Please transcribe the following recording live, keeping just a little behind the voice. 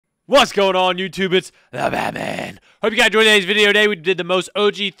What's going on, YouTube? It's the Batman. Hope you guys enjoyed today's video. Today we did the most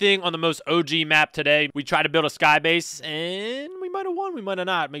OG thing on the most OG map today. We tried to build a sky base, and we might have won, we might have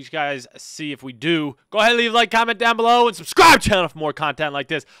not. Make sure you guys see if we do. Go ahead and leave a like, comment down below, and subscribe to the channel for more content like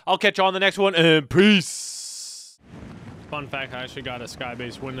this. I'll catch you on the next one, and peace. Fun fact, I actually got a sky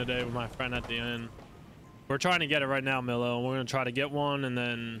base win today with my friend at the end. We're trying to get it right now, Milo. We're going to try to get one, and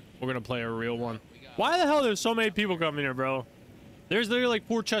then we're going to play a real one. Why the hell there's so many people coming here, bro? There's literally like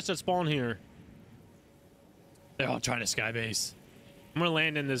 4 chests that spawn here. They're all trying to sky base. I'm gonna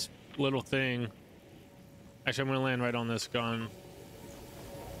land in this little thing. Actually, I'm gonna land right on this gun.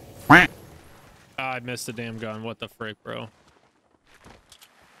 Oh, I missed the damn gun. What the frick, bro?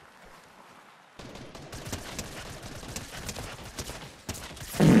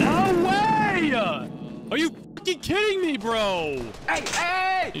 No way! Are you fucking kidding me, bro?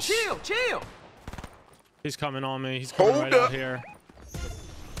 Hey! Chill! He's coming on me. He's coming right out here.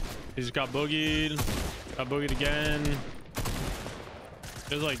 He's got boogied. Got boogied again.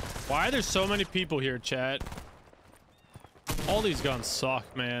 There's like, why are there so many people here, chat? All these guns suck,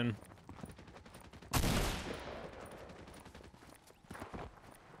 man.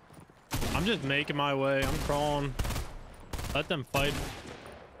 I'm just making my way. I'm crawling. Let them fight.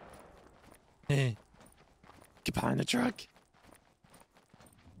 Get behind the truck.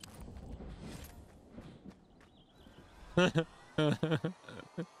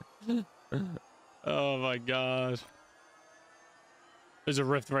 Oh my gosh. There's a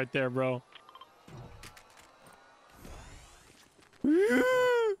rift right there, bro.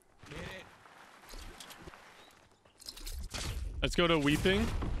 Let's go to Weeping.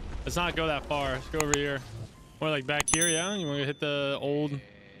 Let's not go that far. Let's go over here. Or like back here, yeah? You want to hit the old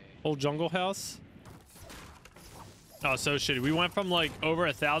jungle house? Oh, so shitty. We went from like over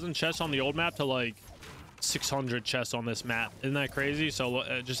 1,000 chests on the old map to like 600 chests on this map. Isn't that crazy? So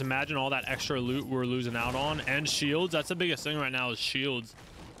just imagine all that extra loot we're losing out on, and shields. That's the biggest thing right now is shields.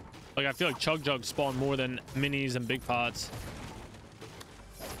 Like I feel like Chug Jug spawn more than minis and big pots.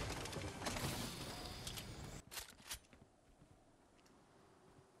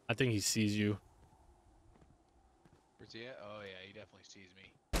 I think he sees you. Where's he at? Oh yeah, he definitely sees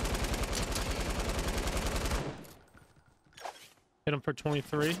me. Hit him for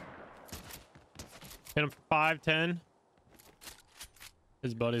 23. Hit him for 5, 10.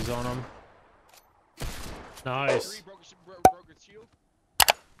 His buddy's on him. Nice.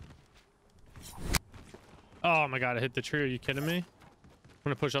 Oh my god, I hit the tree. Are you kidding me? I'm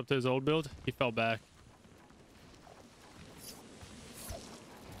gonna push up to his old build. He fell back.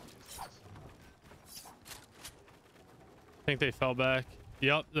 I think they fell back.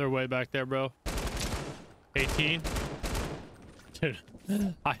 Yep, they're way back there, bro. 18. Dude,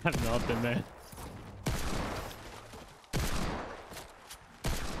 I have nothing, man.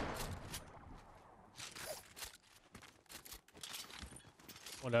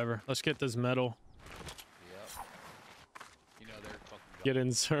 Whatever. Let's get this metal. Yep. You know they're fucking Get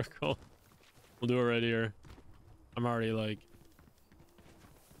in circle. We'll do it right here. I'm already like...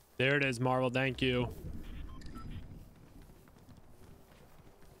 There it is, Marvel. Thank you.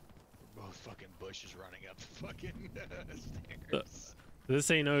 both fucking bushes running up the fucking stairs.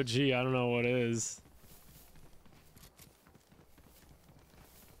 This ain't OG. I don't know what is.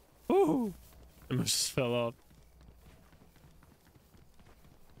 Ooh. I just fell off.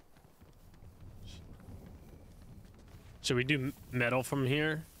 Should we do metal from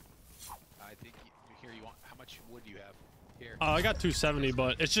here? I think here you want. How much wood do you have? Here. Oh, I got 270,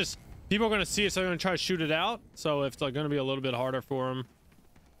 but it's just people are gonna see it, so they're gonna try to shoot it out. So it's like gonna be a little bit harder for them.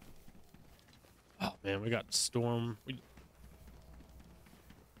 Oh man, we got storm. We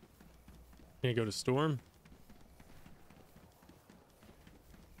can't go to storm.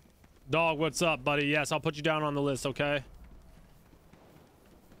 Dog, what's up, buddy? Yes, I'll put you down on the list, okay?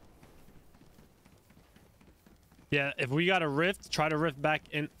 Yeah, if we got a rift, try to rift back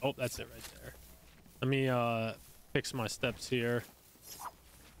in. Oh, that's it right there. Let me fix my steps here.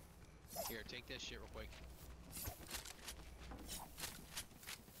 Here, take this shit real quick.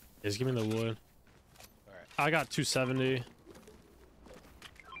 Just give me the wood. All right. I got 270.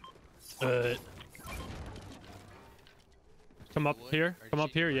 Come up here. Come up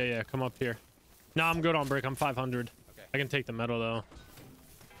here. Yeah, come up here. No, I'm good on brick. I'm 500. Okay. I can take the metal though.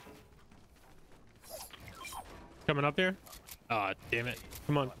 Coming up here. Ah, damn it.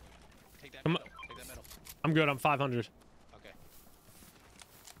 Come on. Take that Come metal. on. Take that metal. I'm good. I'm 500. Okay.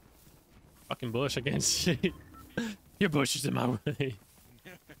 Fucking bush against you. Your bush is in my way.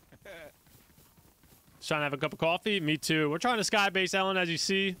 Just trying to have a cup of coffee. Me too. We're trying to sky base, Ellen, as you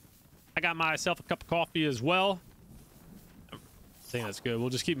see. I got myself a cup of coffee as well. think that's good. We'll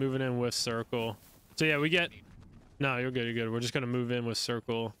just keep moving in with circle. So yeah, we get... No, you're good, you're good. We're just gonna move in with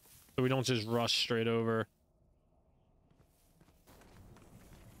circle. So we don't just rush straight over.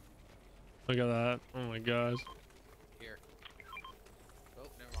 Look at that. Oh my gosh. Here. Oh,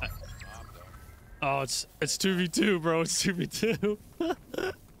 never mind. Oh, it's 2v2, bro. It's 2v2.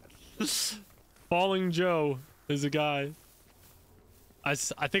 Falling Joe is a guy. I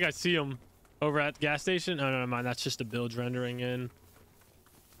think I see him over at the gas station. Oh, no, never mind. That's just the build rendering in.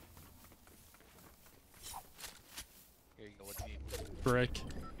 Here you go. What do you need? Brick.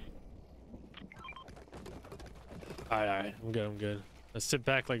 Alright. I'm good, I'm good. Let's sit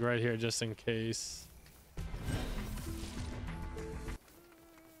back like right here just in case.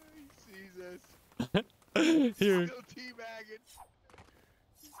 Jesus. Here. Still teabagging.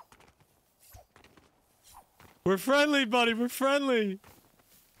 We're friendly, buddy. We're friendly.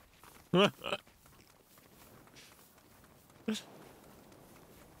 Oh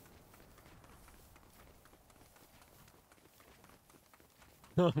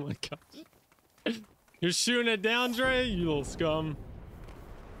my gosh. You're shooting it down, Dre? You little scum.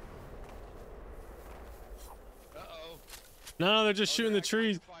 Uh-oh. No, they're just shooting the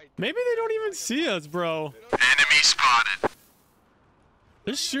trees. Maybe they don't even see us, bro. Enemy spotted.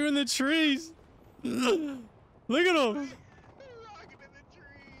 They're shooting the trees. Look at them. They're rocking in the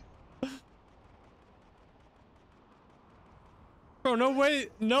trees. Bro, no way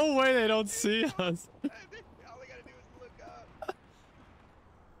they don't see us. All they gotta do is look up.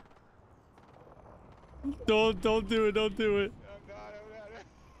 Don't do it, don't do it.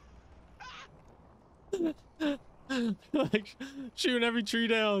 I'm not. Like, shooting every tree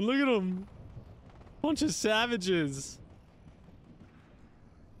down. Look at them. Bunch of savages.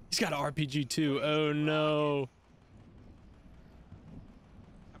 He's got an RPG too. Oh no.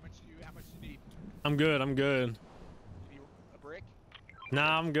 How much do you need? I'm good, I'm good. You need a brick?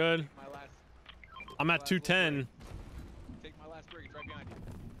 Nah, I'm good. My last. I'm at 210. Take my last brick. It's right behind you.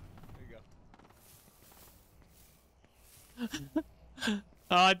 There you go.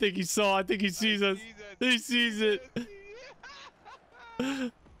 Oh, I think he saw. I think he sees us. He sees it.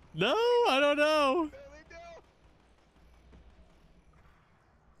 No, I don't know. There they go.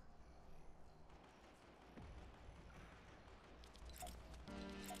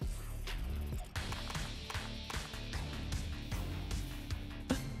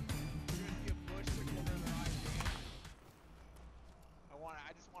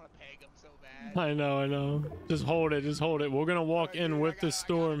 I just want to peg him so bad. I know, I know. Just hold it, just hold it. We're gonna walk in with the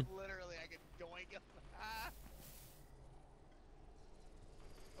storm. Literally, I can doink him.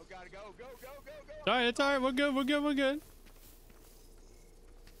 Oh god, go. All right, it's all right. We're good. We're good. We're good.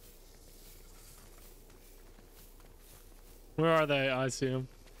 Where are they? I see them.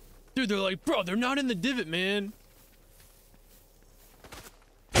 Dude, they're like, bro, they're not in the divot, man.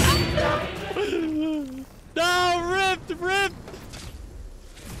 No, ripped.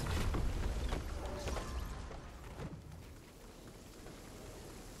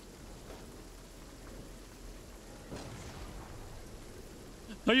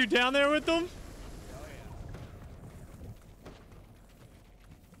 Are you down there with them?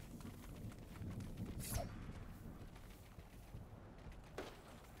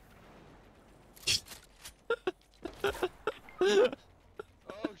 Oh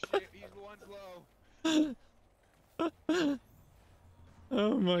shit, he's one's low.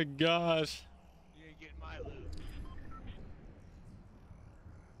 Oh my gosh. You ain't getting my loot.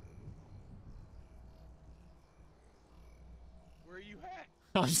 Where are you at?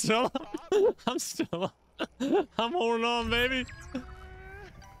 I'm still I'm holding on, baby. They're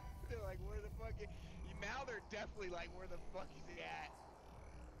like, where the fuck is... Now they're definitely like, where the fuck is he at?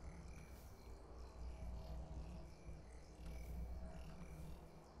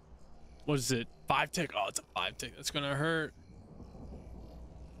 What is it? 5 tick. Oh, it's a 5 tick. That's gonna hurt.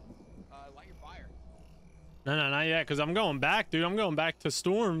 Light your fire. No, not yet, because I'm going back, dude. I'm going back to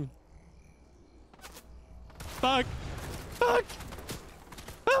storm. Fuck.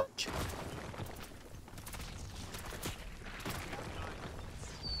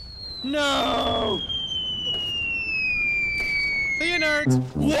 No! See you, nerds.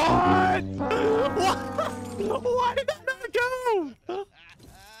 What? Why did that not go?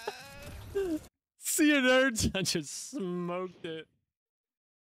 See you, nerds. I just smoked it.